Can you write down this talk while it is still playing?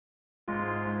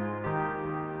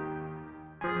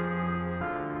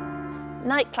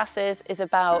Night classes is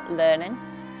about learning.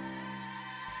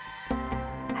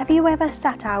 Have you ever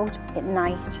sat out at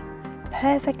night,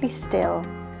 perfectly still,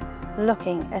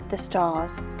 looking at the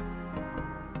stars,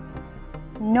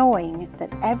 knowing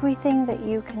that everything that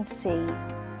you can see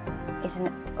is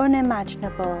an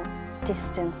unimaginable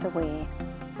distance away?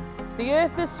 The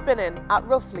Earth is spinning at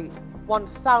roughly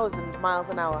 1,000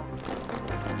 miles an hour.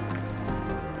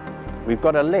 We've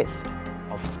got a list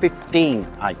of 15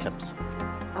 items.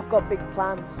 I've got big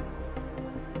plans.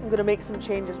 I'm going to make some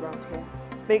changes around here,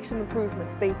 make some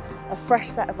improvements, be a fresh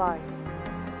set of eyes.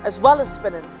 As well as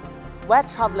spinning, we're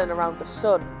travelling around the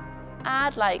sun.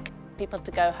 I'd like people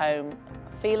to go home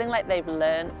feeling like they've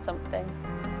learned something.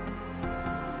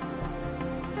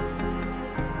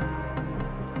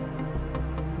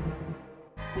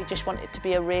 We just want it to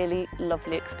be a really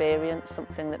lovely experience,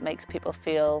 something that makes people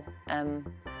feel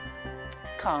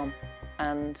calm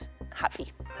and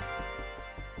happy.